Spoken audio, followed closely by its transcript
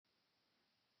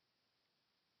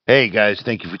Hey guys,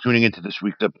 thank you for tuning into this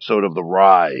week's episode of The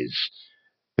Rise.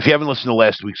 If you haven't listened to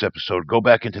last week's episode, go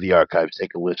back into the archives,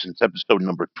 take a listen. It's episode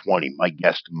number 20. My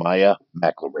guest, Maya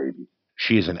McElravy.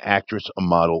 She is an actress, a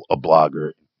model, a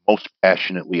blogger. Most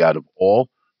passionately out of all,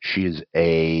 she is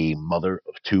a mother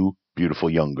of two beautiful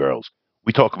young girls.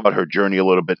 We talk about her journey a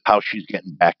little bit, how she's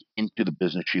getting back into the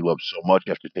business she loves so much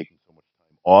after taking so much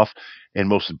time off, and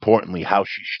most importantly, how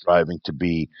she's striving to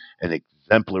be an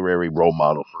exemplary role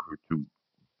model for her two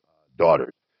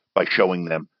daughters by showing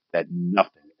them that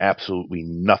nothing, absolutely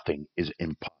nothing, is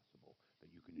impossible, that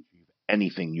you can achieve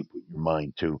anything you put your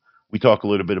mind to. We talk a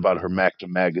little bit about her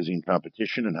Maxim magazine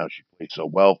competition and how she plays so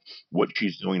well, what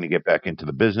she's doing to get back into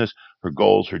the business, her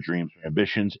goals, her dreams, her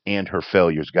ambitions, and her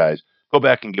failures, guys. Go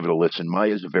back and give it a listen.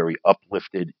 Maya's a very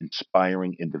uplifted,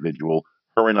 inspiring individual.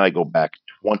 Her and I go back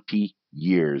 20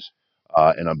 years,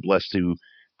 and I'm blessed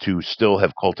to still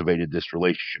have cultivated this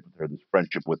relationship with her, this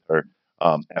friendship with her.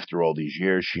 After all these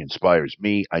years, she inspires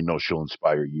me. I know she'll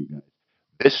inspire you guys.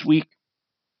 This week,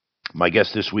 my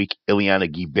guest this week, Ileana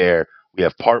Guibert. We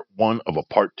have part one of a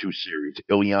part two series.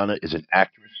 Ileana is an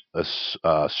actress,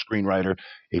 a screenwriter,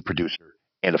 a producer,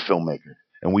 and a filmmaker.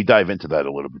 And we dive into that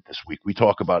a little bit this week. We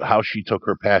talk about how she took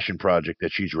her passion project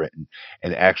that she's written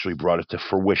and actually brought it to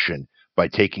fruition by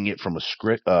taking it from a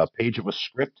script, page of a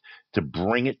script, to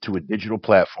bring it to a digital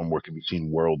platform where it can be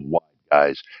seen worldwide,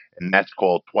 guys. And that's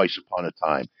called Twice Upon a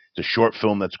Time. It's a short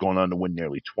film that's gone on to win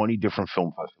nearly 20 different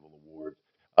film festival awards.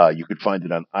 You could find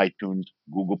it on iTunes,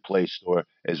 Google Play Store,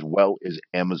 as well as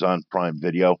Amazon Prime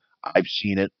Video. I've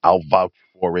seen it. I'll vouch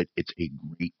for it. It's a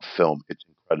great film. It's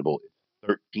incredible. It's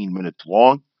 13 minutes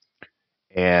long.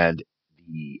 And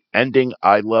the ending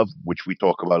I love, which we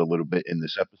talk about a little bit in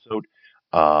this episode,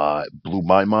 blew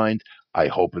my mind. I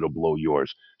hope it'll blow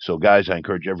yours. So, guys, I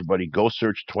encourage everybody go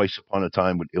search Twice Upon a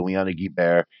Time with Ileana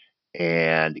Guibert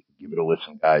and give it a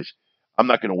listen, guys. I'm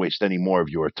not going to waste any more of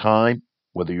your time.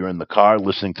 Whether you're in the car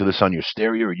listening to this on your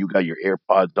stereo or you got your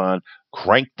AirPods on,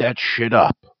 crank that shit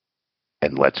up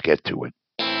and let's get to it.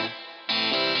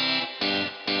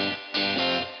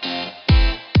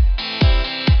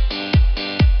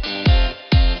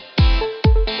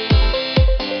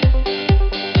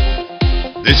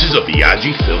 This is a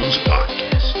Viaggi Films podcast.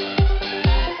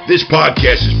 This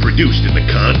podcast is produced in the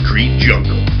concrete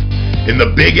jungle, in the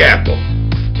Big Apple,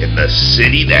 in the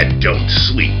city that don't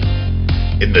sleep,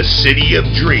 in the city of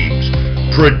dreams,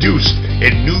 produced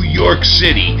in New York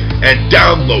City and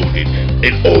downloaded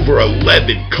in over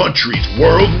 11 countries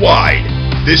worldwide.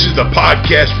 This is the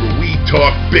podcast where we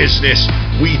talk business,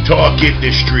 we talk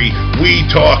industry, we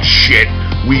talk shit,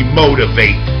 we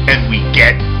motivate, and we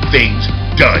get things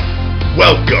done.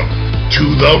 Welcome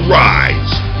to The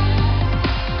Rise.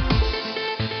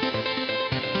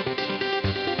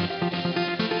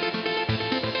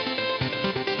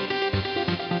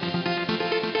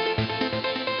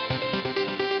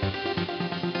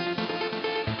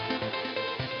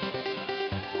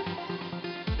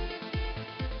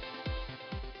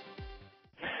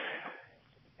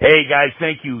 Hey guys,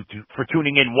 thank you for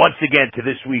tuning in once again to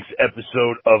this week's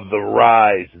episode of The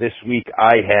Rise. This week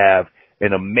I have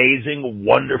an amazing,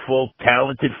 wonderful,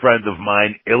 talented friend of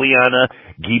mine, Ileana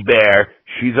Guibert.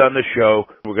 She's on the show.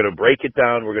 We're going to break it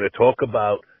down. We're going to talk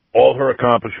about all her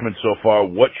accomplishments so far,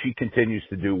 what she continues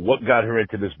to do, what got her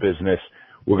into this business.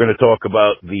 We're going to talk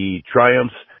about the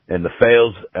triumphs and the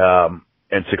fails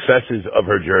and successes of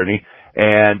her journey.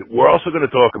 And we're also going to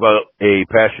talk about a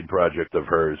passion project of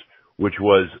hers, which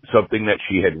was something that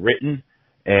she had written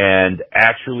and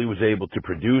actually was able to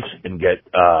produce and get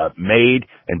made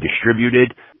and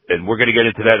distributed. And we're going to get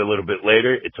into that a little bit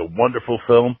later. It's a wonderful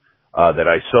film that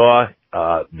I saw.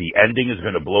 The ending is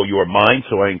going to blow your mind,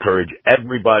 so I encourage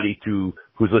everybody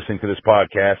who's listening to this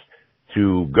podcast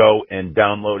to go and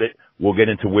download it. We'll get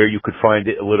into where you could find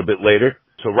it a little bit later.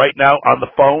 So right now on the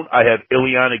phone, I have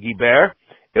Ileana Guibert.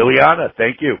 Ileana,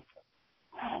 thank you.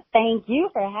 Thank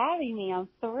you for having me. I'm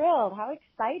thrilled. How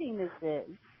exciting this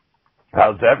is.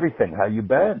 How's everything? How you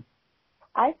been?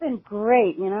 I've been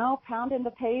great, pounding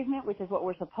the pavement, which is what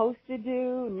we're supposed to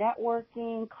do,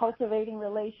 networking, cultivating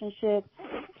relationships,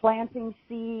 planting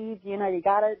seeds. You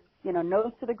got to,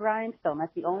 nose to the grindstone.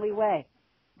 That's the only way.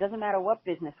 Doesn't matter what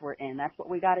business we're in. That's what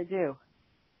we got to do.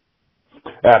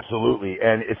 Absolutely.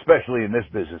 And especially in this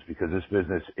business, because this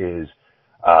business is,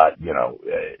 90%,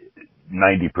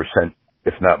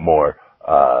 if not more,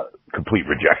 complete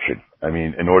rejection. I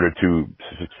mean, in order to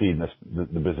succeed in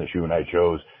the business you and I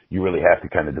chose, you really have to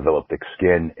kind of develop thick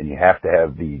skin, and you have to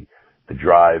have the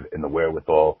drive and the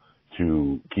wherewithal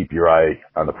to keep your eye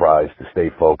on the prize, to stay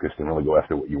focused and really go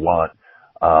after what you want.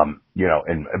 And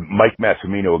Mike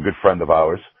Massimino, a good friend of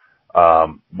ours,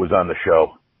 was on the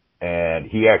show, and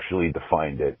he actually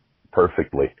defined it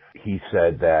perfectly. He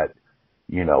said that,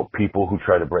 you know, people who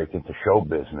try to break into show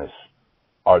business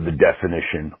are the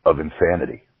definition of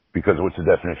insanity. Because what's the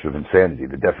definition of insanity?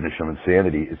 The definition of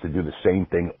insanity is to do the same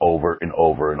thing over and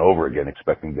over and over again,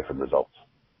 expecting different results.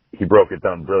 He broke it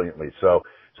down brilliantly. So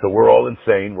we're all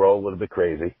insane. We're all a little bit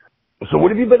crazy. So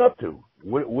what have you been up to?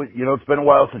 You know, it's been a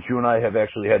while since you and I have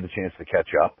actually had the chance to catch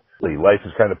up. Life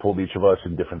has kind of pulled each of us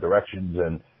in different directions,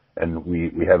 and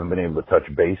we haven't been able to touch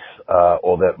base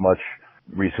all that much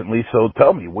recently. So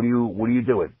tell me, what are you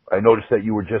doing? I noticed that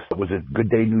you were was it Good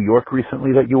Day New York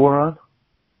recently that you were on?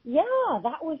 Yeah,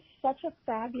 that was such a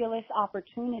fabulous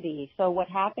opportunity. So what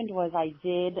happened was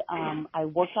I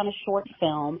worked on a short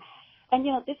film. And,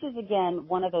 you know, this is, again,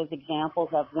 one of those examples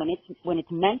of when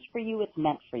it's meant for you, it's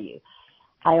meant for you.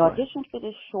 I auditioned for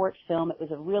this short film. It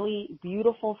was a really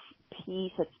beautiful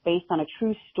piece. It's based on a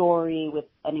true story with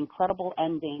an incredible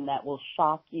ending that will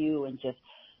shock you and just,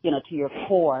 you know, to your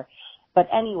core. But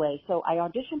anyway, so I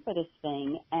auditioned for this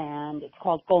thing, and it's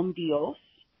called Con Dios,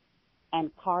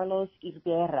 and Carlos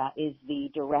Izguerra is the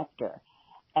director.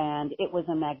 And it was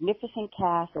a magnificent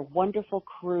cast, a wonderful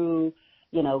crew,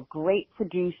 you know, great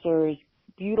producers,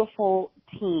 beautiful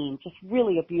team, just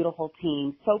really a beautiful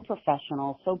team, so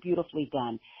professional, so beautifully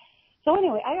done. So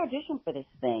anyway, I auditioned for this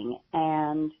thing,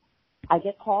 and I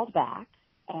get called back,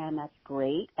 and that's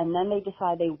great. And then they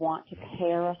decide they want to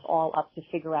pair us all up to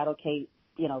figure out, okay,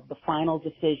 you know, the final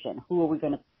decision. Who are we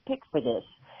going to pick for this?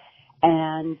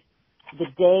 And the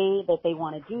day that they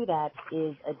want to do that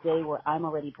is a day where I'm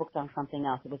already booked on something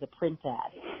else. It was a print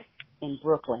ad in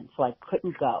Brooklyn, so I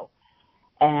couldn't go.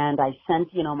 And I sent,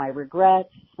 you know, my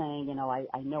regrets, saying, you know, I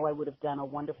know I would have done a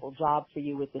wonderful job for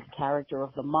you with this character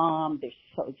of the mom. There's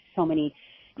so many,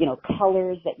 you know,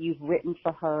 colors that you've written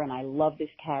for her, and I love this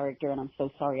character, and I'm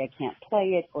so sorry I can't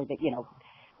play it, or that, you know,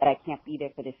 that I can't be there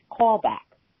for this callback.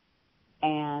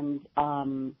 And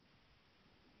I'm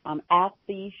at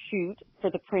the shoot for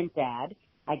the print ad.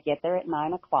 I get there at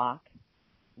 9 o'clock.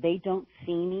 They don't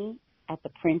see me at the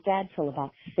print ad till about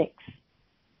 6.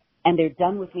 And they're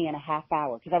done with me in a half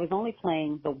hour, because I was only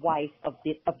playing the wife of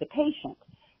the patient.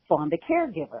 So I'm the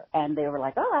caregiver. And they were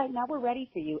like, all right, now we're ready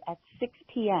for you at 6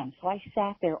 p.m. So I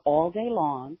sat there all day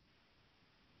long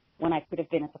when I could have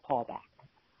been at the callback.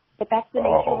 But that's the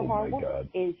nature of our work. God.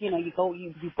 Is, you know, you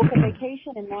book a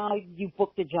vacation, and now you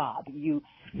booked a job. You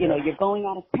know, you're going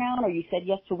out of town, or you said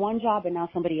yes to one job, and now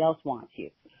somebody else wants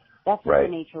you. That's the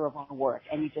nature of our work,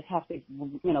 and you just have to,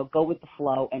 you know, go with the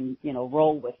flow and, you know,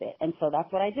 roll with it. And so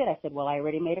that's what I did. I said, well, I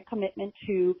already made a commitment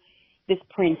to this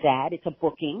print ad. It's a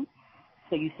booking.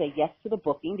 So you say yes to the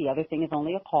booking. The other thing is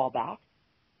only a callback.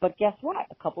 But guess what?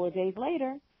 A couple of days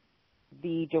later,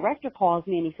 the director calls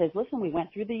me and he says, listen, we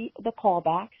went through the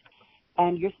callbacks,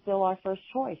 and you're still our first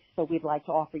choice, so we'd like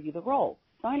to offer you the role.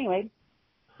 So anyway,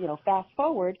 you know, fast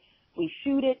forward. We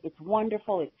shoot it. It's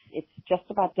wonderful. It's just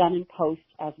about done in post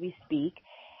as we speak,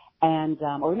 and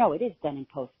or no, it is done in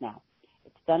post now.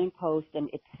 It's done in post, and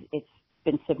it's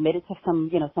been submitted to some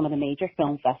of the major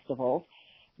film festivals.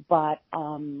 But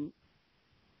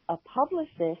a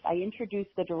publicist, I introduced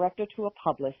the director to a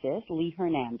publicist, Lee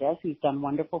Hernandez, who's done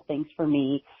wonderful things for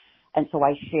me, and so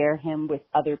I share him with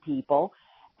other people,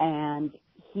 and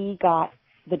he got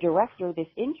the director this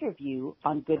interview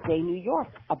on Good Day New York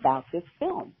about this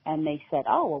film, and they said,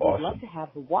 "Oh, well, we'd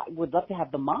love to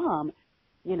have the mom,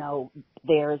 you know,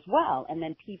 there as well." And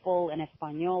then people in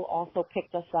Espanol also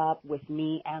picked us up with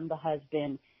me and the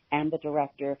husband and the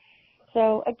director.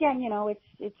 So again, you know,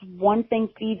 it's one thing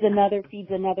feeds another, feeds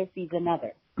another, feeds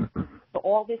another. So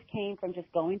all this came from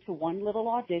just going to one little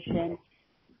audition.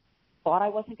 Thought I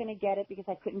wasn't going to get it because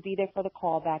I couldn't be there for the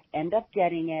callback, end up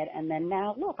getting it, and then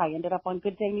now, look, I ended up on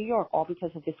Good Day New York, all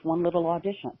because of this one little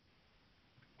audition.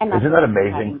 And isn't that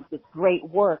amazing? This great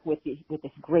work with this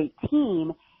great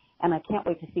team, and I can't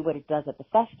wait to see what it does at the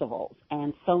festivals.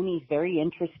 And Sony's very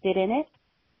interested in it,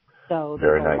 so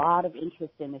there's a lot of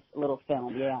interest in this little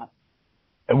film, yeah.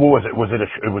 And what was it?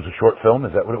 It was a short film?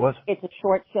 Is that what it was? It's a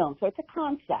short film, so it's a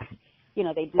concept. You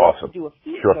know, they'd love to do a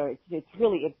feature. Sure. It's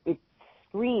really, it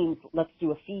screams, let's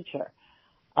do a feature.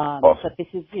 But this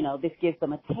is, you know, this gives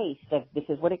them a taste of this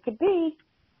is what it could be.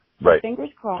 Right. Fingers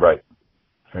crossed. Right.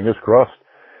 Fingers crossed.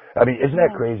 I mean, isn't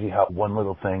that crazy how one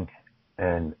little thing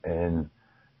in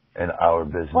our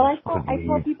business I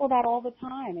tell people that all the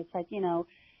time. It's like, you know,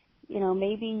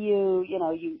 maybe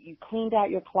you cleaned out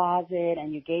your closet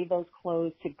and you gave those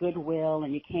clothes to Goodwill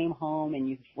and you came home and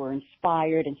you were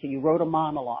inspired, and so you wrote a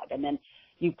monologue, and then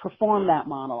you performed that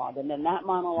monologue, and then that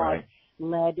monologue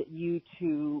led you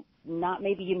to not,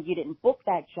 maybe you didn't book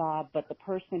that job, but the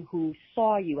person who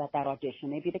saw you at that audition,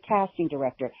 maybe the casting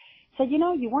director, said, you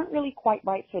know, you weren't really quite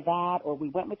right for that, or we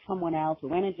went with someone else, we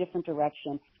went in a different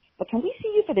direction, but can we see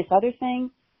you for this other thing?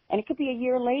 And it could be a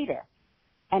year later.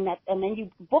 And then you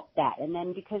booked that. And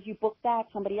then because you booked that,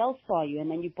 somebody else saw you. And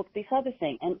then you booked this other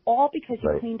thing. And all because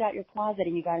you cleaned out your closet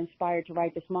and you got inspired to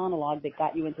write this monologue that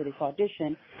got you into this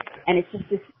audition. And it's just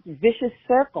this vicious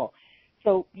circle.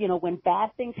 So, you know, when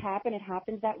bad things happen, it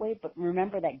happens that way. But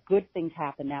remember that good things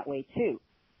happen that way too.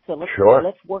 So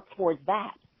let's work towards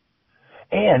that.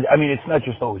 And, I mean, it's not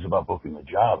just always about booking a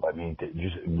job. I mean,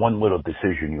 just one little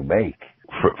decision you make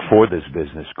for this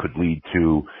business could lead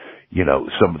to, you know,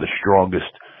 some of the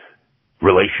strongest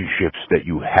relationships that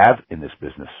you have in this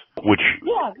business, which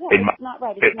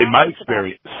in my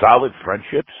experience, solid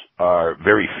friendships are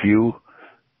very few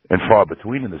and far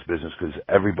between in this business because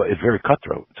it's very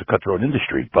cutthroat. It's a cutthroat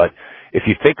industry. But if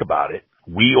you think about it,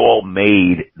 we all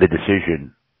made the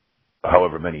decision,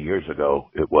 however many years ago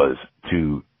it was,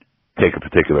 to take a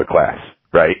particular class,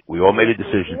 right? We all made a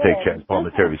decision to take Chance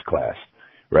Palminteri's class,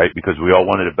 right? Because we all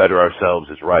wanted to better ourselves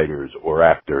as writers or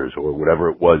actors or whatever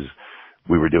it was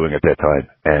we were doing at that time.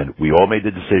 And we all made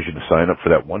the decision to sign up for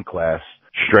that one class,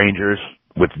 strangers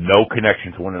with no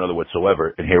connection to one another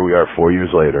whatsoever. And here we are 4 years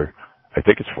later. I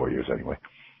think it's 4 years anyway.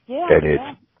 Yeah.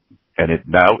 And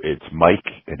now it's Mike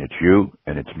and it's you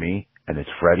and it's me and it's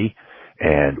Freddie.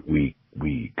 And we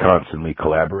constantly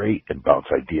collaborate and bounce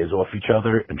ideas off each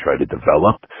other and try to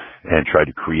develop and try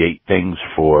to create things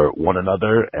for one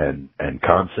another and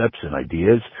concepts and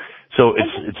ideas. So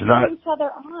it's not cheering each other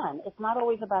on. It's not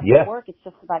always about the work. It's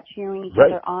just about cheering each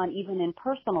other on, even in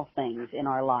personal things in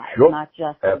our lives, not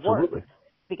just work,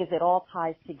 because it all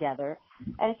ties together.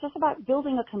 And it's just about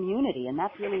building a community, and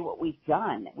that's really what we've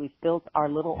done. We've built our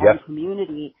little own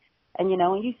community. And, you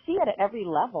know, and you see it at every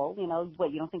level, you know,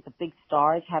 you don't think the big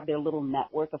stars have their little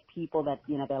network of people that,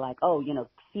 you know, they're like, oh, you know,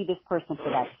 see this person for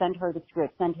that, send her the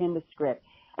script, send him the script.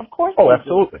 Of course. Oh,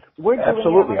 absolutely. We're doing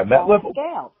it on that level.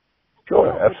 Scale.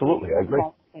 Sure, absolutely. I agree.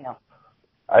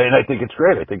 And I think it's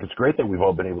great. I think it's great that we've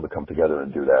all been able to come together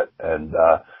and do that. And,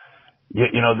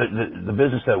 you know, the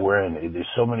business that we're in, there's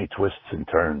so many twists and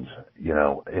turns, you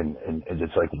know, and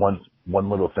it's like one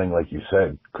little thing, like you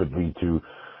said, could lead to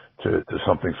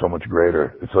something so much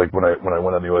greater. It's like when I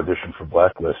went on the audition for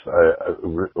Blacklist,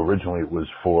 originally it was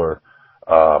for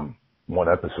one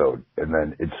episode, and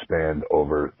then it spanned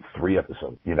over 3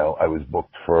 episodes. You know, I was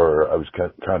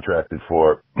contracted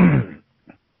for,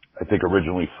 I think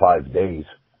originally 5 days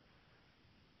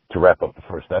to wrap up the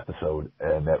first episode,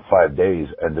 and that 5 days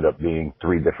ended up being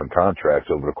 3 different contracts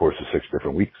over the course of 6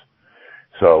 different weeks.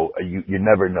 So you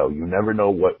never know. You never know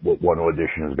what one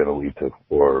audition is going to lead to,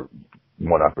 or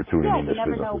one opportunity in this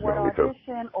business is going to lead to. You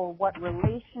never know what audition or what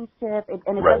relationship,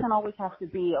 and it doesn't always have to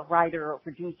be a writer or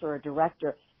producer or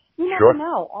director. You never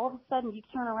know. All of a sudden you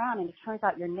turn around and it turns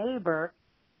out your neighbor's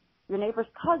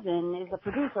cousin is a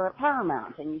producer at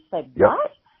Paramount, and you say,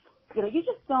 what? You know, you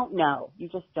just don't know. You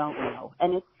just don't know.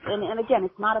 And again,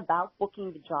 it's not about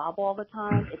booking the job all the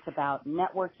time. It's about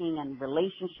networking and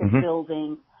relationship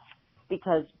building,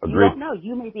 because you don't know.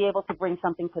 You may be able to bring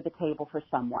something to the table for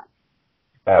someone.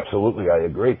 Absolutely, I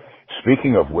agree.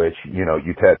 Speaking of which, you know,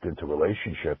 you tapped into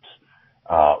relationships,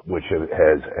 which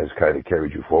has kind of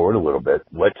carried you forward a little bit.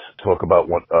 Let's talk about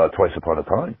Twice Upon a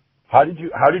Time. How did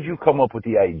you come up with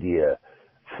the idea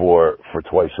for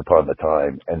Twice Upon a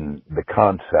Time and the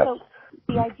concept? So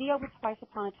the idea with Twice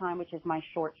Upon a Time, which is my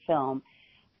short film,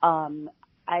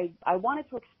 I wanted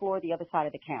to explore the other side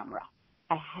of the camera.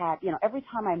 I had, you know, every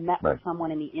time I met with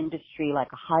someone in the industry, like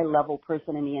a high-level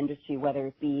person in the industry, whether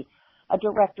it be a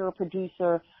director, a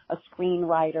producer, a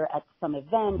screenwriter at some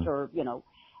event, or, you know,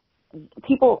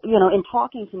 people, you know, in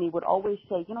talking to me would always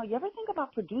say, you know, you ever think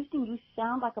about producing? You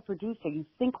sound like a producer. You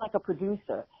think like a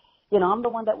producer. You know, I'm the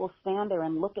one that will stand there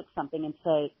and look at something and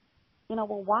say, you know,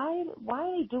 well, why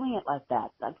are they doing it like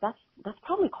that? Like that's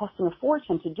probably costing a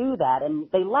fortune to do that. And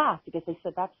they laughed because they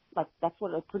said that's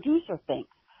what a producer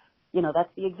thinks. You know, that's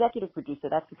the executive producer.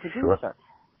 That's the producer. Sure.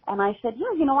 And I said,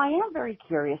 yeah, you know, I am very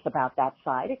curious about that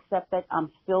side, except that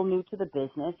I'm still new to the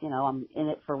business. You know, I'm in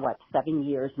it for 7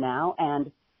 years now,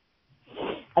 and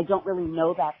I don't really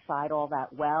know that side all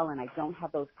that well, and I don't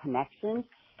have those connections.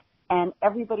 And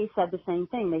everybody said the same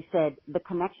thing. They said, the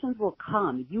connections will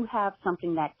come. You have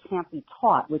something that can't be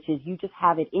taught, which is you just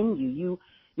have it in you.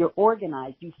 You're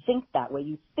organized. You think that way.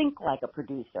 You think like a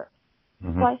producer.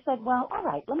 So I said, well, all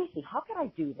right, let me see. How can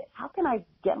I do this? How can I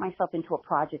get myself into a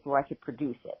project where I could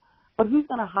produce it? But who's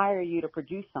going to hire you to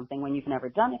produce something when you've never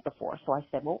done it before? So I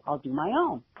said, well, I'll do my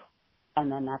own.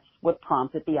 And then that's what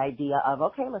prompted the idea of,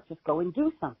 okay, let's just go and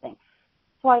do something.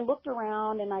 So I looked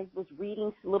around and I was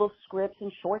reading little scripts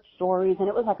and short stories, and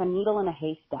it was like a needle in a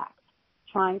haystack,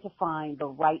 trying to find the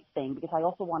right thing, because I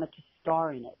also wanted to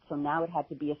star in it. So now it had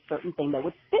to be a certain thing that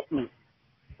would fit me.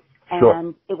 Sure.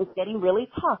 And it was getting really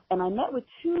tough. And I met with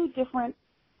two different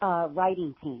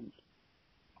writing teams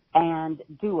and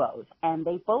duos, and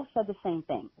they both said the same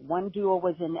thing. One duo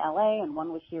was in LA and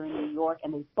one was here in New York,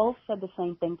 and they both said the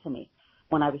same thing to me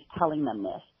when I was telling them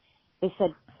this. They said,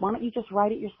 why don't you just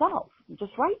write it yourself?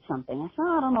 Just write something. I said,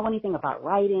 I don't know anything about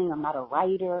writing. I'm not a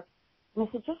writer. And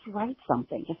they said, just write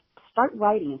something. Just start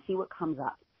writing and see what comes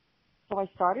up. So I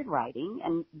started writing,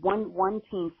 and one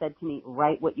team said to me,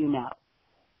 write what you know.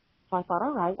 So I thought,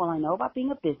 all right, well, I know about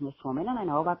being a businesswoman, and I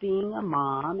know about being a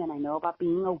mom, and I know about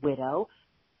being a widow.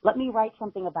 Let me write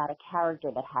something about a character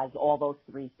that has all those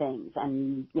three things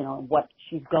and, you know, what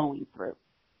she's going through.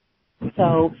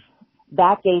 So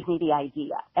that gave me the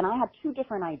idea. And I had two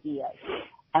different ideas.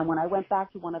 And when I went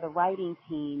back to one of the writing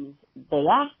teams, they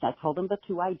asked, I told them the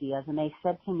two ideas, and they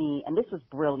said to me, and this was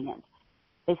brilliant,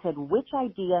 they said, which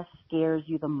idea scares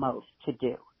you the most to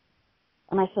do?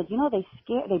 And I said, you know,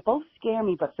 they both scare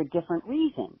me, but for different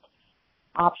reasons.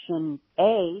 Option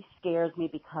A scares me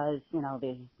because, you know,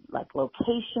 there's like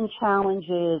location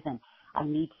challenges and I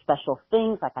need special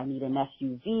things, like I need an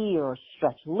SUV or a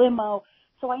stretch limo.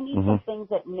 So I need some things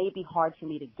that may be hard for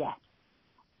me to get.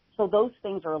 So those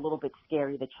things are a little bit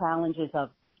scary, the challenges of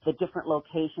the different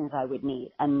locations I would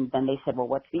need. And then they said, well,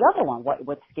 what's the other one?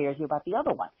 What scares you about the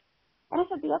other one? And I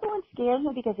said, the other one scares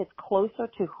me because it's closer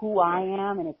to who I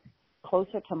am and it's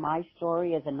closer to my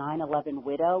story as a 9/11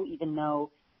 widow, even though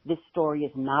this story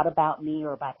is not about me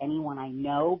or about anyone I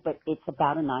know, but it's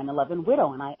about a 9/11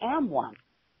 widow, and I am one.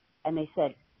 And they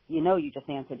said, you know, you just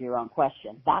answered your own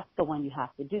question. That's the one you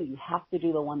have to do. You have to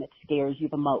do the one that scares you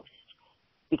the most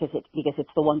because it's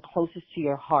the one closest to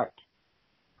your heart,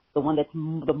 the one that's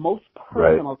the most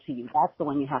personal to you. That's the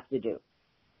one you have to do.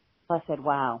 So I said,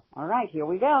 wow, all right, here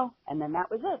we go. And then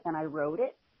that was it. And I wrote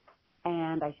it.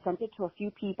 And I sent it to a few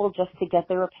people just to get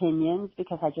their opinions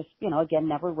because I just, you know, again,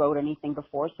 never wrote anything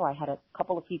before. So I had a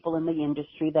couple of people in the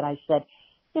industry that I said,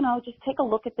 you know, just take a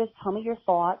look at this. Tell me your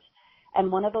thoughts.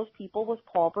 And one of those people was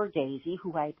Paul Borghese,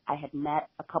 who I had met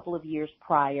a couple of years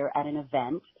prior at an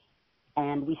event,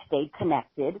 and we stayed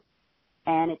connected.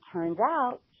 And it turns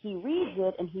out he reads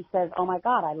it and he says, oh, my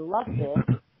God, I love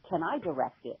this. Can I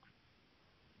direct it?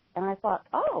 And I thought,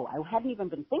 oh, I hadn't even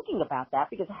been thinking about that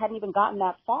because I hadn't even gotten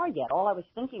that far yet. All I was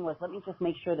thinking was, let me just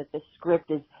make sure that this script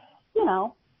is, you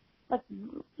know, let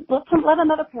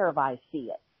another pair of eyes see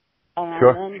it.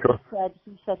 And then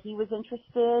he said he was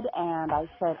interested, and I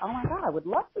said, oh my God, I would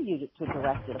love for you to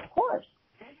direct it, of course.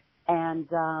 And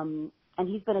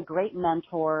he's been a great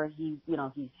mentor. He's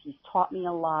taught me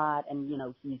a lot, and you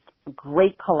know, he's a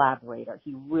great collaborator.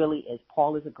 He really is.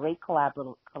 Paul is a great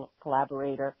collaborator.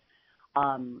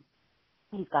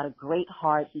 He's got a great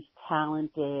heart. He's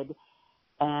talented,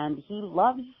 and he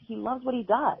loves what he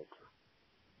does.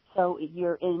 So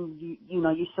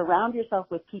you surround yourself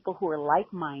with people who are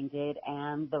like-minded,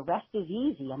 and the rest is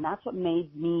easy. And that's what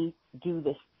made me do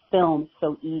this film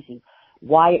so easy.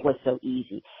 Why it was so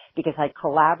easy, because I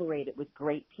collaborated with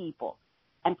great people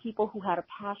and people who had a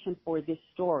passion for this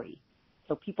story.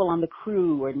 So people on the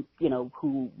crew, or you know,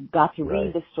 who got to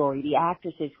read the story, the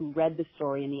actresses who read the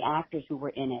story, and the actors who were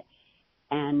in it,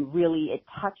 and really it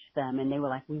touched them, and they were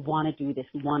like, "We want to do this.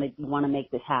 We want to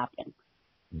make this happen."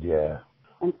 Yeah.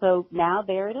 And so now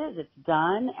there it is. It's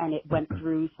done, and it went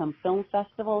through some film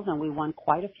festivals, and we won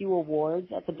quite a few awards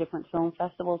at the different film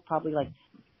festivals. Probably like,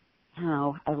 I don't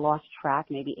know, I lost track,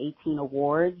 maybe 18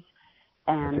 awards,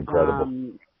 and that's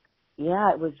incredible.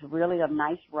 yeah, it was really a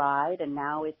nice ride, and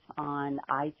now it's on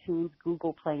iTunes,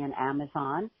 Google Play, and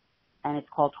Amazon, and it's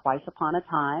called Twice Upon a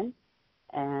Time.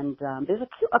 And there's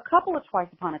a couple of Twice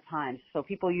Upon a Times, so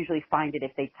people usually find it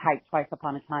if they type Twice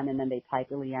Upon a Time and then they type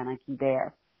Ileana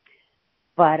Guibert.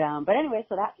 But anyway,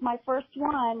 so that's my first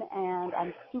one, and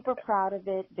I'm super proud of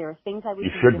it. There are things I would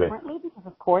do differently because,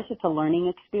 of course, it's a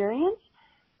learning experience,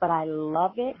 but I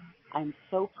love it. I'm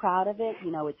so proud of it.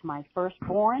 You know, it's my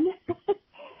firstborn.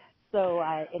 So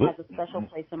it has a special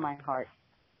place in my heart.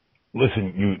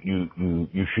 Listen,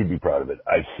 you should be proud of it.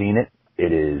 I've seen it.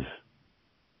 It is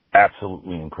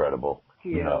absolutely incredible.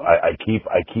 Yeah. You know, I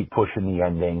keep pushing the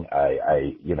ending.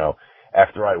 I you know,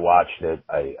 after I watched it,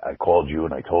 I called you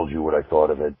and I told you what I thought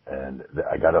of it, and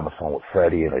I got on the phone with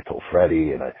Freddie and I told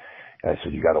Freddie and I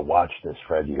said, you got to watch this,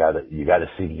 Fred. You got to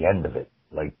see the end of it.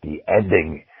 Like the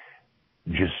ending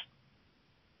just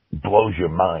blows your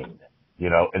mind, you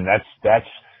know, and that's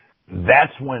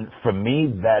that's when, for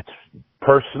me, that's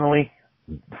personally,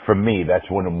 for me, that's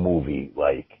when a movie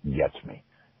like gets me,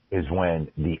 is when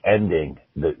the ending,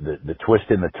 the twist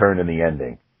and the turn in the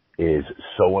ending is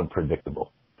so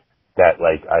unpredictable that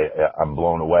like I'm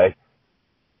blown away.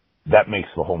 That makes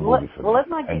the whole movie for me. Well, let's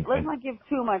not give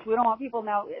too much. We don't want people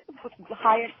now with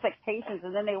high expectations,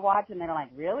 and then they watch and they're like,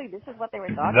 really, this is what they were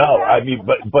talking about? No, I mean,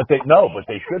 but they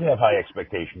should have high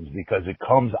expectations because it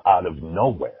comes out of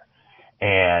nowhere.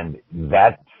 And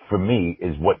that, for me,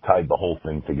 is what tied the whole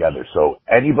thing together. So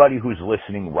anybody who's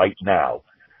listening right now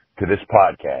to this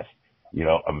podcast, you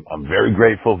know, I'm very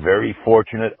grateful, very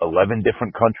fortunate. 11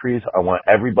 different countries. I want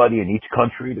everybody in each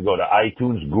country to go to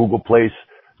iTunes, Google Play.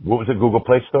 What was it, Google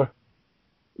Play Store?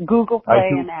 Google Play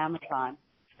iTunes. and Amazon.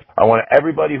 I want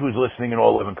everybody who's listening in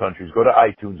all 11 countries, go to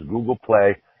iTunes, Google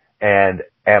Play, and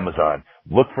Amazon.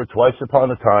 Look for Twice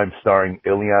Upon a Time starring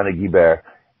Ileana Guibert.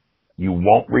 You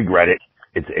won't regret it.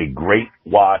 It's a great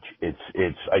watch. It's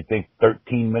I think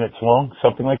 13 minutes long,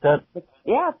 something like that. It's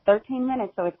 13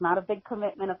 minutes, so it's not a big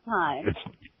commitment of time.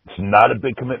 It's not a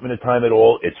big commitment of time at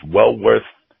all. It's well worth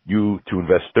you to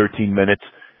invest 13 minutes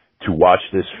to watch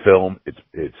this film.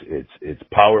 It's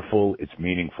powerful, it's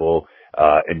meaningful,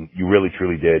 and you really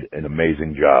truly did an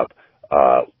amazing job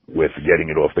with getting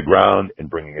it off the ground and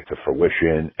bringing it to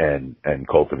fruition and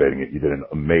cultivating it. You did an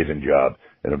amazing job,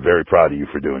 and I'm very proud of you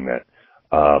for doing that.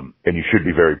 And you should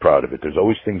be very proud of it. There's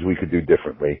always things we could do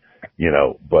differently, you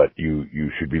know, but you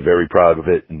should be very proud of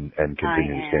it and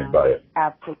continue to stand by it.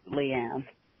 Absolutely am.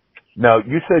 Now,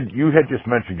 you said, you had just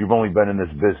mentioned you've only been in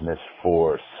this business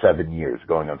for 7 years,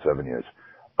 going on 7 years.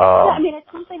 Yeah, I mean,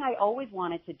 it's something I always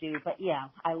wanted to do, but yeah,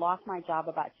 I lost my job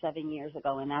about 7 years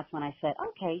ago, and that's when I said,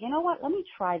 okay, you know what, let me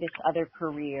try this other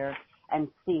career and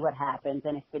see what happens.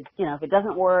 And if it, you know, if it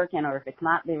doesn't work, and or if it's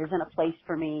not, there isn't a place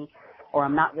for me, or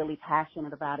I'm not really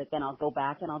passionate about it, then I'll go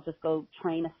back and I'll just go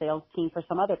train a sales team for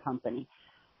some other company.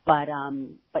 But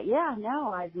yeah,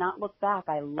 no, I've not looked back.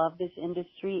 I love this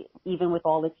industry, even with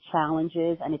all its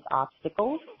challenges and its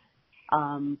obstacles.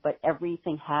 But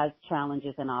everything has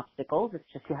challenges and obstacles. It's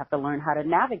just you have to learn how to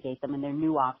navigate them, and they're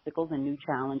new obstacles and new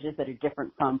challenges that are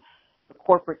different from the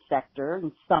corporate sector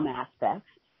in some aspects.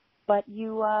 But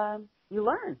you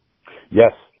learn.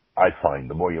 Yes, I find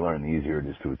the more you learn, the easier it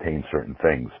is to attain certain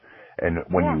things. And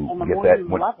when you and the get more that, you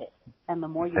love it, and the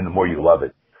more you love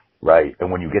it, right?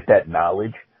 And when you get that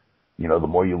knowledge, you know, the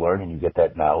more you learn and you get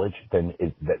that knowledge, then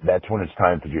that's when it's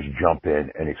time to just jump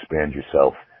in and expand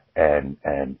yourself and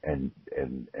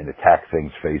attack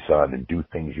things face on and do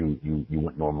things you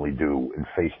wouldn't normally do and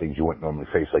face things you wouldn't normally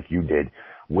face, like you did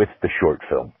with the short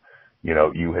film. You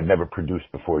know, you had never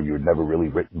produced before, you had never really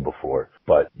written before,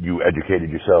 but you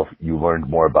educated yourself, you learned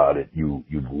more about it, you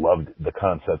loved the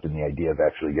concept and the idea of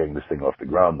actually getting this thing off the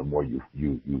ground the more you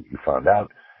found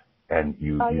out, and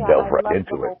you delved right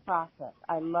into it. I loved the whole process.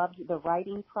 I loved the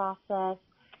writing process.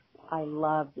 I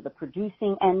loved the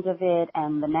producing end of it,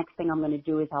 and the next thing I'm going to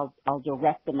do is I'll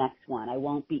direct the next one. I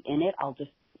won't be in it. I'll just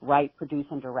write, produce,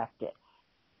 and direct it.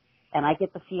 And I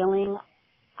get the feeling,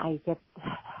 I get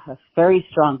a very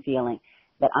strong feeling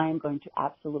that I am going to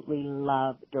absolutely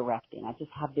love directing. I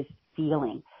just have this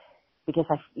feeling because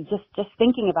just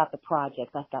thinking about the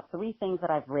project, I've got 3 things that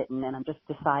I've written, and I'm just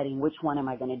deciding which one am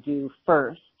I going to do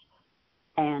first.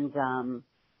 And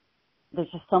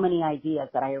there's just so many ideas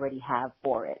that I already have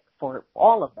for it, for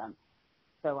all of them.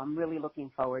 So I'm really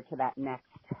looking forward to that next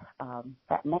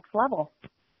level.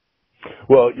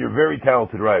 Well, you're a very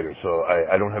talented writer, so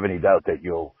I don't have any doubt that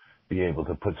you'll be able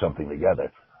to put something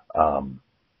together.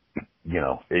 You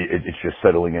know, it's just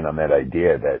settling in on that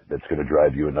idea that's going to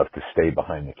drive you enough to stay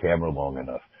behind the camera long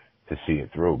enough to see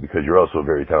it through, because you're also a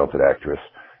very talented actress,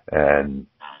 and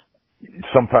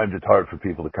sometimes it's hard for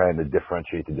people to kind of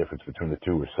differentiate the difference between the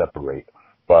two or separate.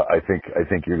 But I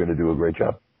think you're going to do a great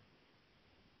job.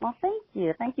 Well, thank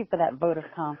you. Thank you for that vote of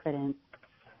confidence.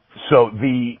 So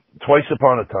the Twice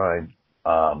Upon a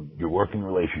Time, your working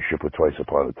relationship with Twice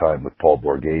Upon a Time with Paul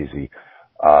Borghese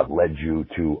led you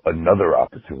to another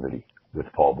opportunity with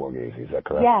Paul Borghese. Is that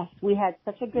correct? Yes, we had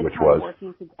such a good time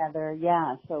working together.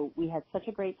 Yeah, so we had such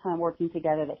a great time working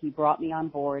together that he brought me on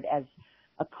board as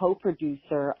a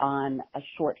co-producer on a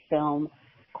short film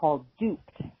called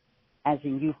Duped, as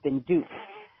in You've Been Duped.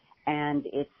 And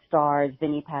it stars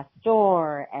Vinnie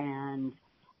Pastore and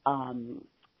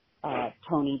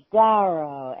Tony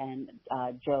Darrow and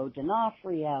Joe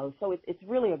D'Onofrio. So it's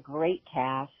really a great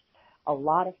cast, a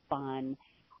lot of fun,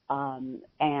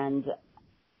 and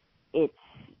it's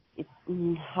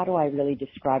how do I really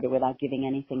describe it without giving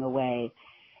anything away?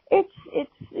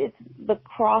 It's the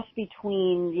cross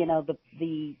between, you know,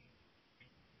 the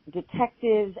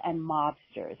detectives and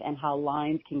mobsters and how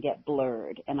lines can get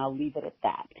blurred, and I'll leave it at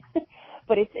that.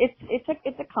 But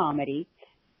it's a comedy.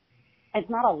 It's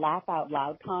not a laugh out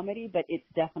loud comedy, but it's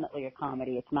definitely a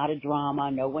comedy. It's not a drama.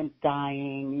 No one's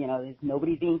dying. There's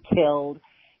nobody being killed.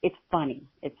 It's funny.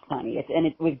 It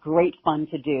was great fun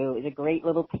to do. It was a great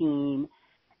little team,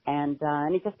 and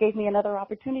it just gave me another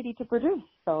opportunity to produce.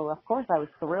 So of course I was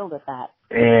thrilled at that.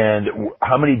 And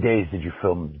how many days did you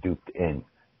film Duped in?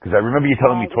 Because I remember you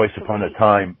telling me Twice Upon a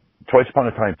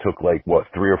Time took like what,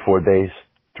 3 or 4 days,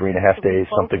 3.5 days,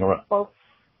 something around.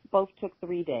 Both took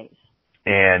 3 days.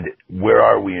 And where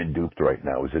are we in Duped right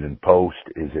now? Is it in post?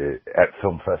 Is it at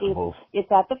film festivals?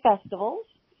 It's at the festivals.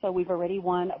 So we've already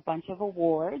won a bunch of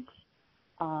awards,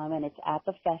 and it's at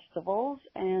the festivals.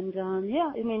 And,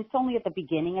 it's only at the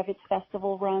beginning of its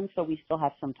festival run, so we still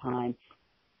have some time.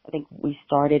 I think we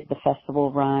started the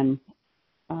festival run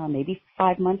maybe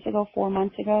 4 months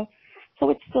ago. So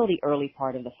it's still the early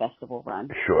part of the festival run.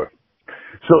 Sure.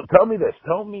 So tell me this.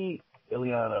 Tell me,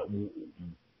 Ileana,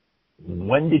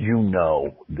 when did you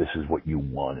know this is what you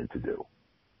wanted to do?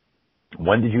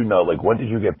 When did you know, when did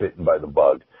you get bitten by the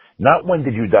bug? Not when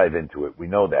did you dive into it. We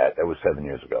know that. That was 7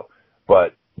 years ago.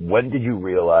 But when did you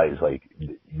realize,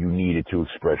 you needed to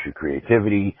express your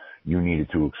creativity?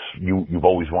 You've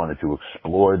always wanted to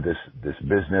explore this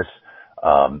business.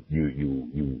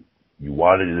 You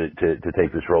wanted to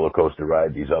take this roller coaster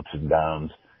ride, these ups and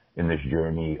downs in this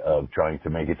journey of trying to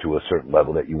make it to a certain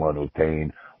level that you want to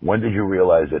attain. When did you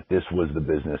realize that this was the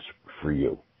business for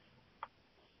you?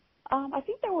 I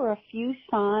think there were a few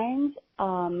signs,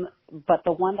 but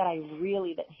the one that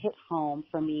hit home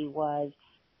for me was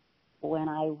when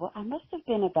I must have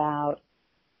been about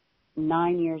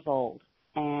 9 years old,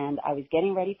 and I was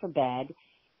getting ready for bed,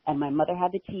 and my mother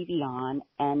had the TV on,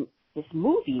 and this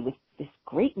movie with this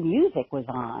great music was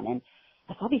on, and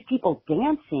I saw these people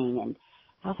dancing, and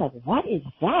I was like, what is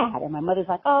that? And my mother's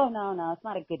like, oh, no, it's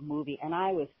not a good movie. And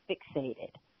I was fixated.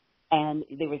 And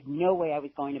there was no way I was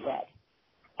going to bed.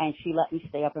 And she let me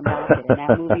stay up and watch it. And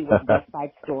that movie was West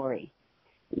Side Story.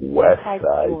 West Side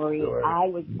Story. I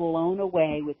was blown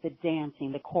away with the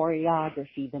dancing, the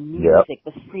choreography, the music,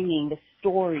 the singing, the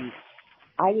story.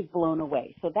 I was blown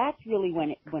away. So that's really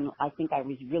when I think I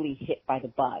was really hit by the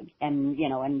bug. And,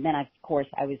 and then, of course,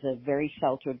 I was a very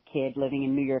sheltered kid living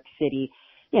in New York City.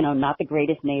 Not the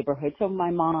greatest neighborhood. So my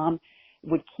mom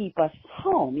would keep us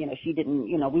home. She didn't,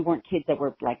 we weren't kids that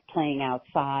were playing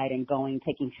outside and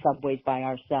taking subways by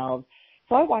ourselves.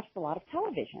 So I watched a lot of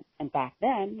television. And back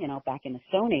then, back in the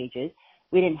Stone Ages,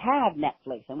 we didn't have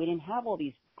Netflix and we didn't have all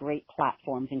these great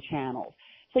platforms and channels.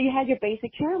 So you had your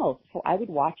basic channels. So I would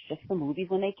watch just the movies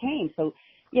when they came. So,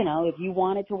 if you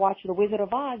wanted to watch The Wizard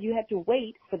of Oz, you had to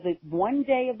wait for the one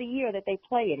day of the year that they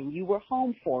play it and you were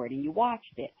home for it and you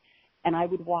watched it. And I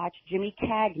would watch Jimmy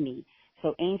Cagney,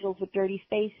 so Angels with Dirty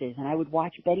Faces, and I would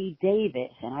watch Betty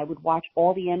Davis, and I would watch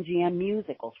all the MGM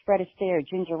musicals, Fred Astaire,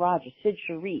 Ginger Rogers, Sid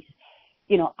Charisse.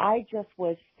 I just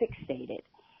was fixated.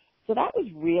 So that was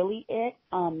really it.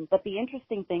 But the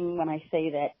interesting thing when I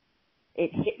say that it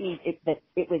hit me, that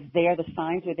it was there, the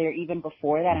signs were there even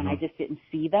before that, and I just didn't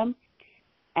see them.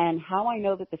 And how I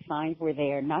know that the signs were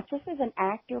there, not just as an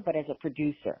actor, but as a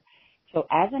producer. So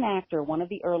as an actor, one of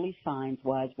the early signs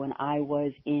was when I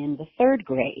was in the 3rd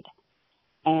grade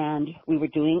and we were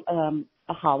doing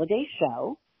a holiday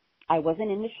show. I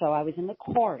wasn't in the show. I was in the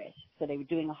chorus. So they were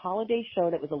doing a holiday show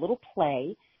that was a little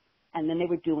play, and then they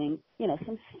were doing,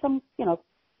 some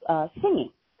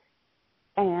singing.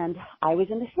 And I was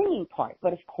in the singing part.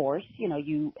 But of course,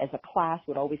 you as a class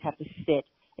would always have to sit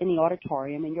in the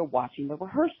auditorium and you're watching the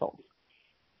rehearsals.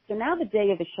 So now the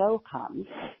day of the show comes,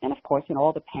 and of course,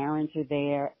 all the parents are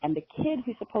there, and the kid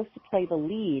who's supposed to play the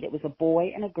lead, it was a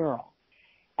boy and a girl,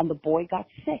 and the boy got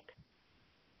sick,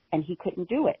 and he couldn't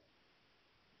do it.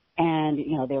 And,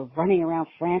 they're running around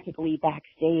frantically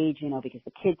backstage, because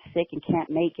the kid's sick and can't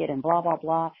make it, and blah, blah,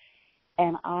 blah.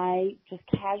 And I just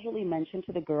casually mentioned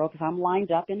to the girl, because I'm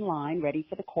lined up in line, ready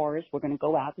for the chorus. We're going to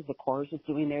go out because the chorus is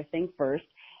doing their thing first.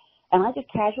 And I just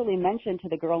casually mentioned to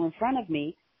the girl in front of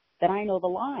me that I know the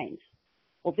lines.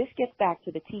 Well, this gets back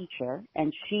to the teacher,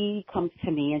 and she comes to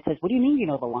me and says, what do you mean you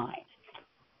know the lines?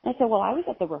 And I said, well, I was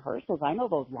at the rehearsals. I know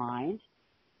those lines.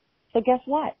 So guess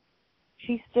what?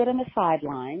 She stood on the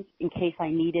sidelines in case I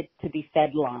needed to be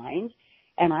fed lines,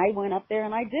 and I went up there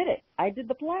and I did it. I did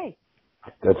the play.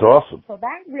 That's awesome. So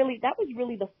that was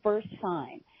really the first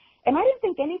sign. And I didn't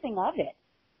think anything of it.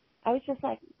 I was just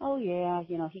like, oh, yeah,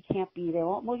 he can't be there.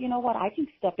 Well, you know what? I can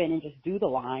step in and just do the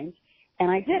lines. And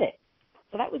I did it.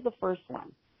 So that was the first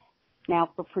one. Now,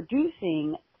 for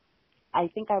producing, I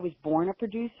think I was born a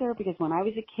producer because when I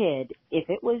was a kid, if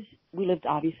it was, we lived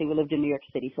in New York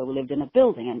City, so we lived in a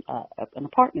building, an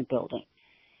apartment building.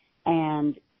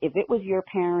 And if it was your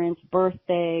parents'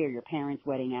 birthday or your parents'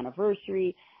 wedding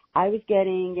anniversary, I was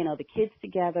getting, the kids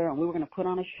together and we were going to put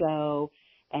on a show.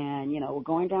 And, we're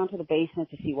going down to the basement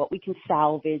to see what we can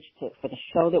salvage for the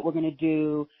show that we're going to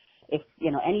do. If,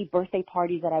 any birthday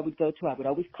parties that I would go to, I would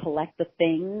always collect the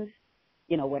things,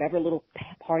 whatever little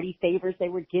party favors they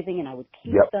were giving, and I would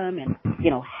keep them and,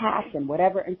 hats and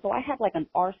whatever. And so I had like an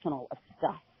arsenal of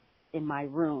stuff in my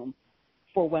room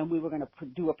for when we were going to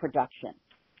do a production.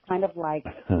 Kind of like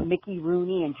Mickey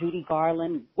Rooney and Judy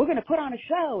Garland. We're going to put on a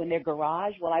show in their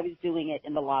garage. Well, I was doing it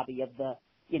in the lobby of the,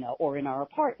 or in our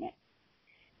apartment.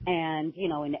 And,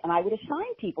 and I would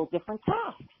assign people different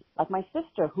tasks, like my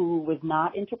sister who was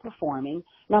not into performing.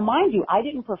 Now, mind you, I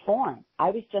didn't perform. I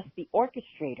was just the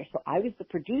orchestrator, so I was the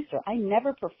producer. I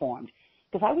never performed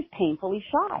because I was painfully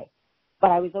shy. But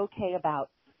I was okay about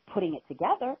putting it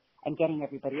together and getting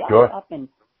everybody else up and,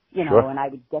 and I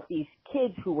would get these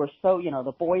kids who were so,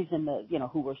 the boys in the,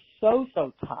 who were so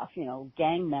tough,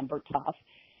 gang member tough.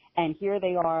 And here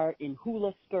they are in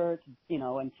hula skirts,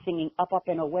 and singing Up, Up,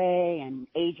 and Away and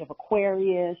Age of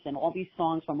Aquarius and all these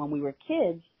songs from when we were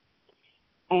kids.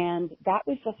 And that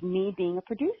was just me being a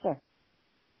producer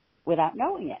without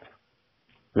knowing it.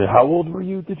 And how old were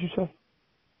you, did you say?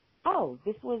 Oh,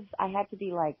 I had to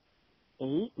be like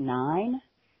 8, 9.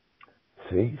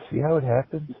 See how it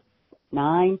happens?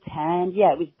 9, 10.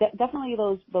 Yeah, it was definitely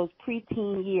those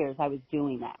preteen years I was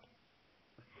doing that.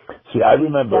 See, I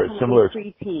remember a similar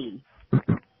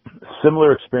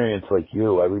experience like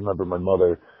you. I remember my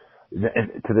mother,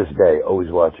 and to this day, always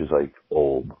watches like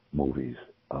old movies.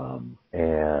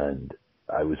 And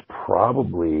I was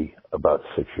probably about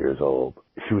 6 years old.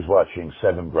 She was watching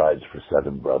Seven Brides for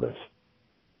Seven Brothers.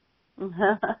 And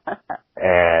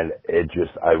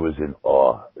I was in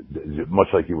awe. Much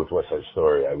like you with West Side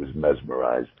Story, I was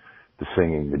mesmerized. The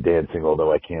singing, the dancing,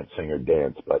 although I can't sing or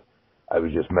dance, but I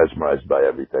was just mesmerized by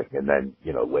everything. And then,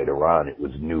 later on, it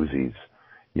was Newsies,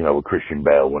 with Christian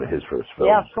Bale, one of his first films.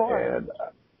 Yeah, sure. And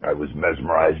I was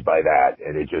mesmerized by that.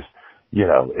 And it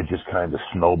just kind of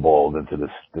snowballed into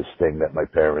this thing that my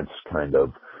parents kind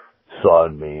of saw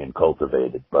in me and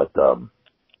cultivated. But,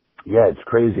 it's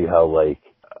crazy how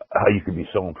you could be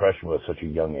so impressionable at such a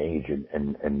young age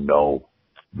and know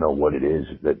what it is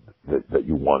that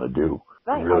you want to do.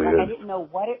 Right. It really is. I didn't know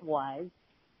what it was.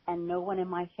 And no one in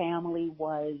my family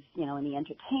was, in the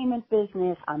entertainment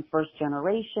business. I'm first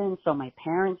generation, so my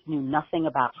parents knew nothing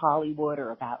about Hollywood or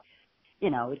about,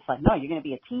 it's like, no, you're going to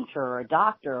be a teacher or a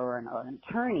doctor or an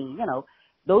attorney.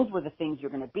 Those were the things you're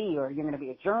going to be, or you're going to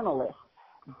be a journalist.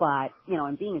 But,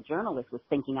 and being a journalist was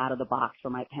thinking out of the box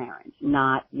for my parents,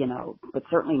 not, but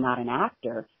certainly not an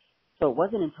actor. So it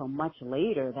wasn't until much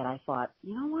later that I thought,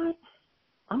 you know what,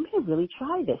 I'm going to really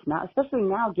try this now, especially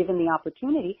now given the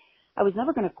opportunity. I was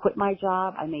never going to quit my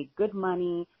job. I made good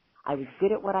money. I was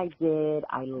good at what I did.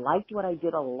 I liked what I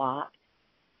did a lot.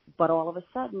 But all of a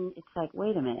sudden, it's like,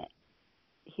 wait a minute.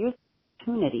 Here's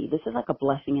the opportunity. This is like a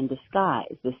blessing in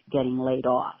disguise, this getting laid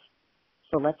off.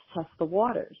 So let's test the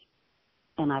waters.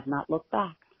 And I've not looked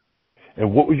back.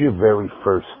 And what was your very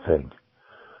first thing?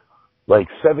 Like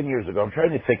 7 years ago, I'm trying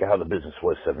to think of how the business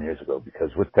was 7 years ago, because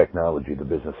with technology, the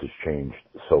business has changed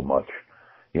so much.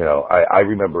 I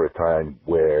remember a time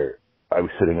where I was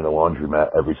sitting in a laundromat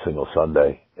every single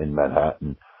Sunday in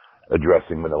Manhattan,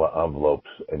 addressing manila envelopes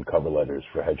and cover letters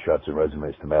for headshots and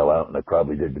resumes to mail out, and I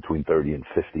probably did between 30 and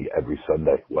 50 every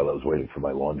Sunday while I was waiting for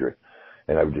my laundry.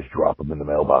 And I would just drop them in the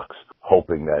mailbox,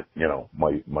 hoping that,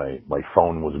 my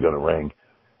phone was going to ring.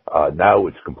 Now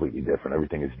it's completely different.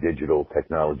 Everything is digital.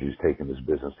 Technology has taken this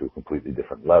business to a completely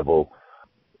different level.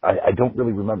 I don't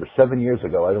really remember. 7 years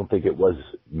ago, I don't think it was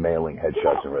mailing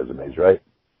headshots and resumes, right?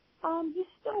 You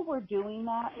still were doing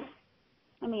that.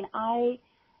 I mean, I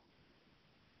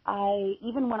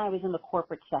even when I was in the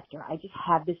corporate sector, I just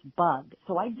had this bug.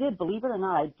 So I did, believe it or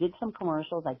not, I did some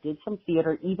commercials, I did some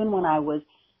theater, even when I was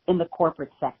in the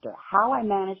corporate sector. How I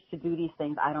managed to do these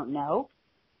things, I don't know.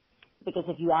 Because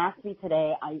if you ask me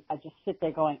today, I just sit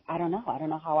there going, I don't know. I don't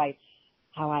know how I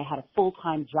had a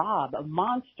full-time job, a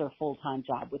monster full-time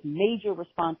job with major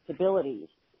responsibilities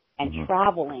and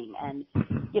traveling. And,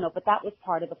 but that was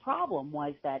part of the problem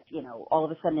was that, all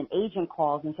of a sudden an agent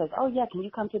calls and says, oh, yeah, can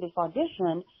you come to this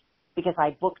audition? Because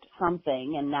I booked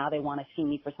something and now they want to see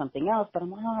me for something else. But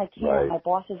I'm like, oh, I can't. Right. My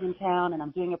boss is in town and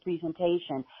I'm doing a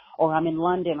presentation, or I'm in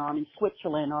London, or I'm in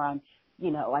Switzerland, or I'm,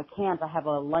 I can't. I have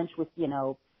a lunch with,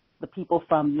 the people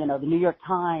from, the New York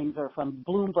Times or from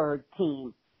Bloomberg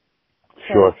team.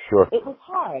 Sure, So sure. it was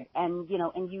hard, and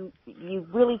you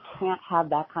really can't have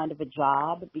that kind of a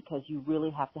job because you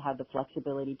really have to have the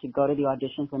flexibility to go to the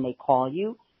auditions when they call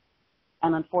you.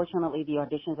 And unfortunately, the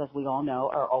auditions, as we all know,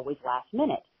 are always last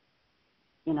minute.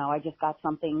 I just got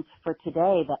something for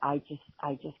today that I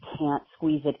just can't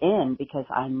squeeze it in because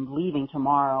I'm leaving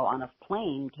tomorrow on a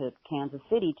plane to Kansas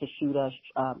City to shoot a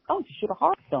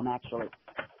horror film actually.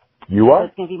 You So are?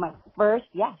 it's going to be my first.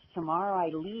 Yes, tomorrow I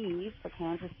leave for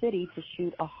Kansas City to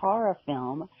shoot a horror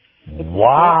film. It's a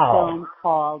short film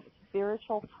called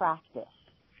Spiritual Practice.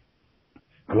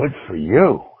 Good for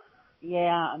you. Yeah,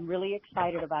 I'm really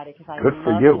excited about it because I Good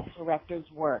for love you. this director's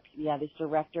work. Yeah, this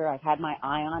director, I've had my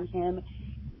eye on him,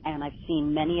 and I've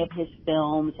seen many of his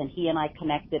films, and he and I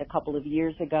connected a couple of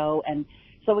years ago. And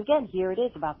so, again, here it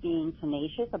is about being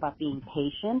tenacious, about being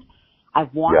patient.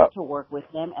 I've wanted to work with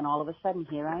him, and all of a sudden,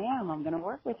 here I am. I'm going to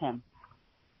work with him.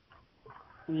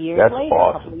 That's Later,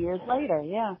 awesome. a couple of years later,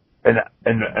 yeah. And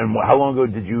how long ago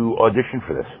did you audition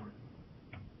for this?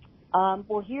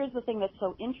 Well, here's the thing that's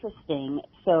so interesting.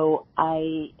 So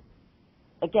I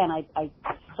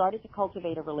started to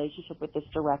cultivate a relationship with this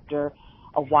director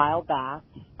a while back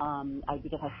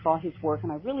because I saw his work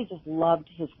and I really just loved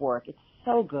his work. It's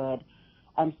so good.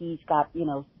 And he's got,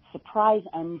 surprise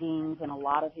endings in a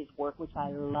lot of his work, which I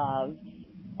love.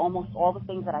 Almost all the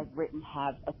things that I've written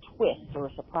have a twist or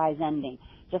a surprise ending,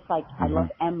 just like I love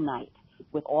M. Night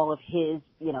with all of his,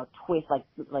 twists,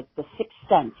 like The Sixth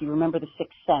Sense. You remember The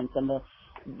Sixth Sense and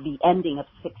the ending of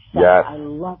Sixth Sense. Yes. I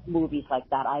love movies like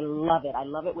that. I love it. I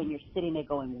love it when you're sitting there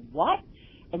going, what?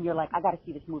 And you're like, I got to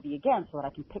see this movie again so that I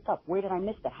can pick up. Where did I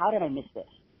miss that? How did I miss this?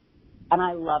 And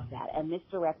I love that. And this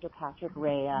director, Patrick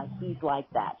Rea, he's like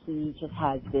that. He just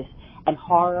has this, and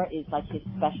horror is like his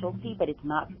specialty, but it's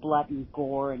not blood and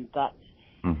gore and guts.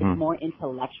 It's more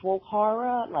intellectual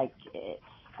horror,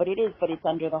 but it's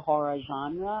under the horror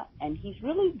genre. And he's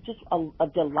really just a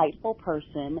delightful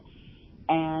person.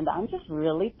 And I'm just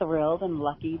really thrilled and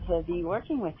lucky to be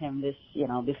working with him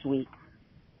this week.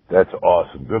 That's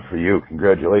awesome. Good for you.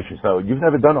 Congratulations. Now, you've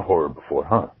never done a horror before,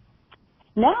 huh?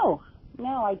 No,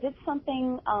 I did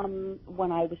something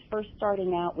when I was first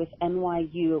starting out with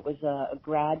NYU. It was a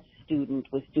grad student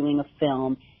was doing a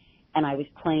film, and I was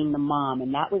playing the mom,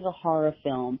 and that was a horror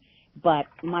film. But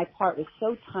my part was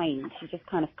so tiny. She just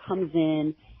kind of comes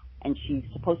in, and she's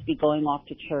supposed to be going off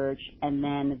to church, and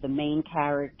then the main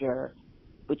character,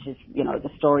 which is, the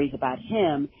story's about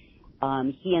him,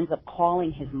 he ends up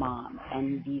calling his mom,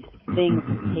 and these things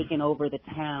have taken over the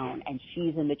town, and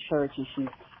she's in the church, and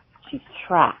she's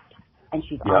trapped, and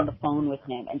she's on the phone with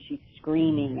him, and she's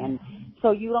screaming, and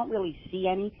so you don't really see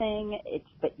anything,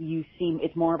 but you see,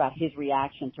 it's more about his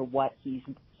reaction to what he's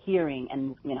hearing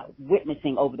and,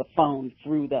 witnessing over the phone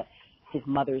through his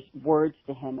mother's words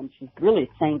to him, and she's really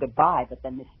saying goodbye, but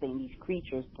then these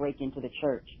creatures break into the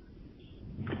church.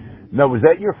 Now, was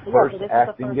that your first this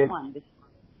acting is the first gig? one.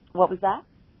 What was that?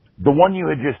 The one you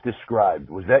had just described,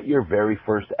 was that your very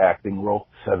first acting role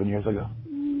 7 years ago?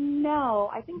 No,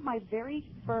 I think my very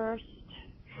first,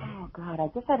 I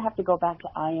guess I'd have to go back to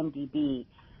IMDb.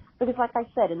 Because like I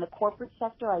said, in the corporate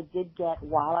sector,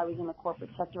 while I was in the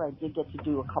corporate sector, I did get to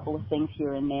do a couple of things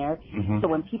here and there. So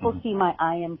when people see my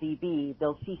IMDb,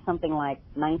 they'll see something like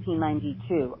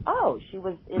 1992. Oh, she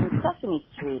was in Sesame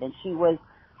Street, and she was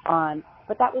on,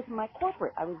 but that was my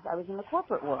corporate. I was in the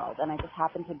corporate world, and I just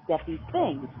happened to get these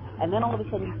things. And then all of a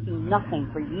sudden you see nothing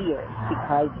for years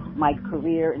because my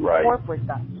career in corporate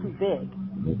got too big.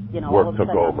 All of a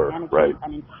sudden I'm managing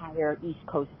an entire East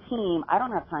Coast team. I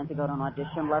don't have time to go to an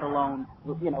audition, let alone,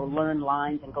 learn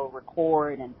lines and go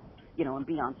record and, and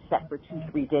be on set for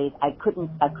 2-3 days. I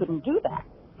couldn't do that.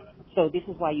 So this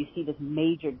is why you see this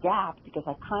major gap, because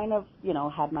I kind of,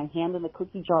 had my hand in the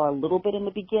cookie jar a little bit in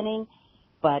the beginning,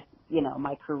 but,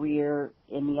 my career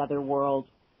in the other world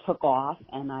took off,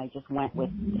 and I just went with,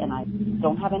 and I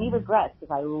don't have any regrets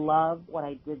because I love what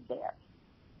I did there.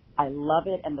 I love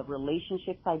it, and the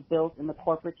relationships I built in the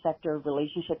corporate sector,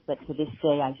 relationships that to this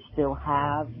day I still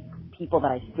have, people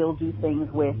that I still do things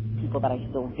with, people that I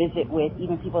still visit with,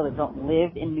 even people that don't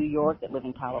live in New York, that live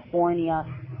in California,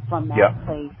 from that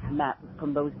place,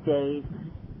 from those days,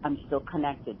 I'm still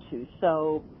connected to.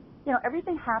 So,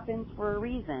 everything happens for a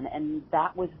reason, and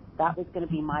that was going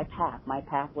to be my path. My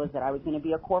path was that I was going to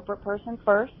be a corporate person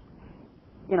first.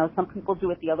 Some people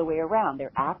do it the other way around.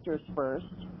 They're actors first.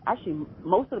 Actually,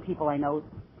 most of the people I know,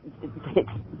 it's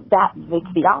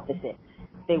the opposite.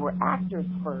 They were actors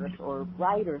first or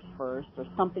writers first or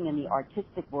something in the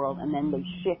artistic world, and then they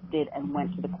shifted and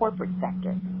went to the corporate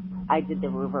sector. I did the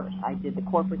reverse. I did the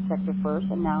corporate sector first,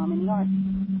 and now I'm in the arts.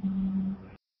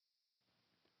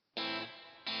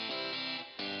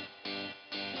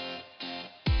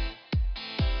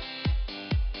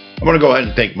 I want to go ahead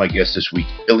and thank my guest this week,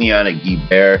 Ileana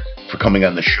Guibert, for coming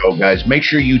on the show, guys. Make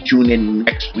sure you tune in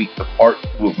next week to part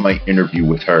 2 of my interview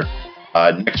with her.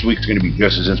 Next week's going to be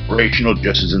just as inspirational,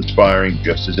 just as inspiring,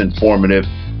 just as informative.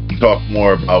 We talk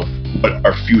more about what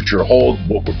our future holds,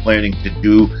 what we're planning to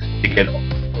do to get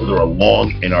further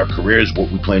along in our careers,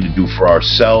 what we plan to do for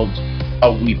ourselves,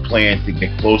 how we plan to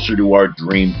get closer to our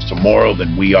dreams tomorrow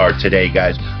than we are today,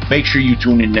 guys. Make sure you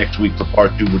tune in next week for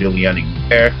part 2 with Ileana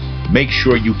Guibert. Make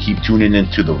sure you keep tuning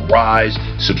into The Rise.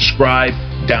 Subscribe,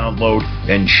 download,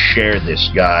 and share this,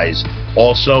 guys.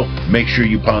 Also, make sure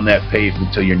you pound that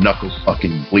pavement till your knuckles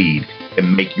fucking bleed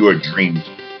and make your dreams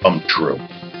come true.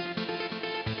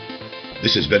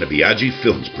 This has been a Biagi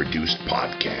Films produced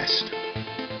podcast.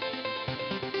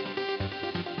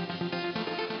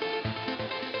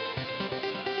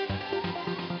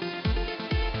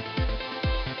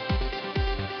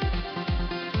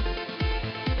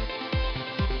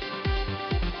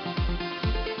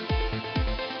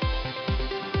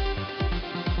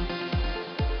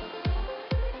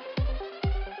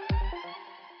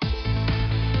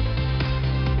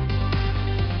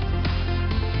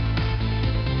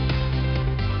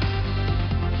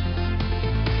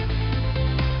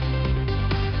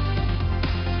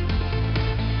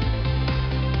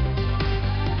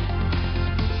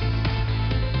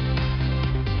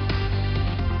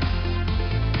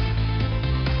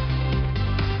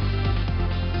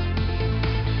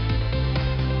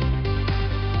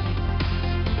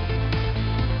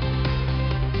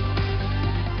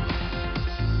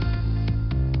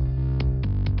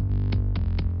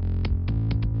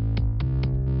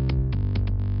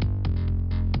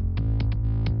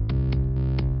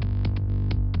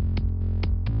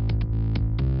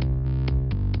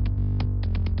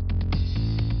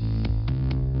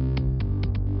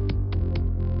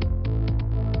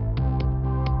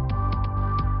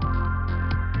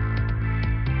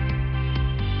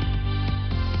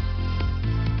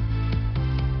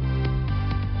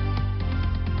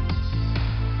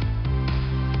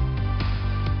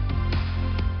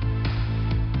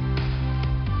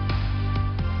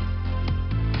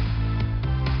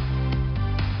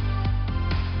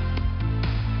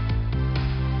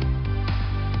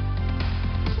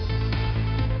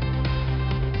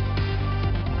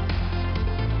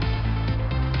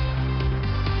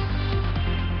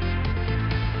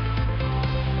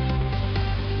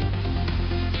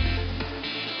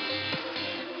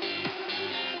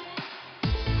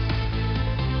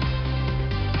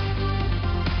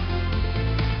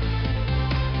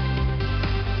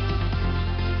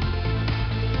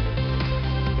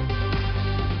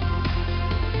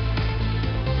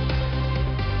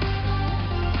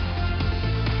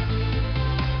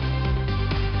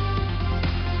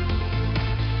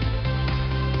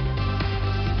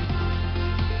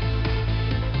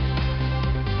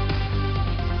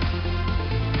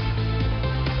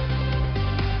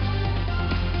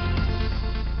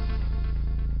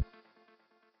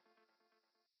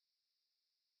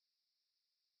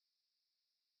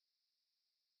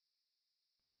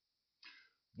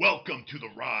 Welcome to The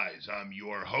Rise. I'm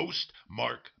your host,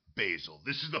 Mark Basil.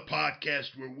 This is the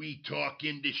podcast where we talk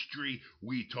industry,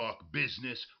 we talk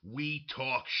business, we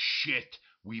talk shit,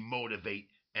 we motivate,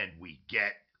 and we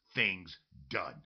get things done.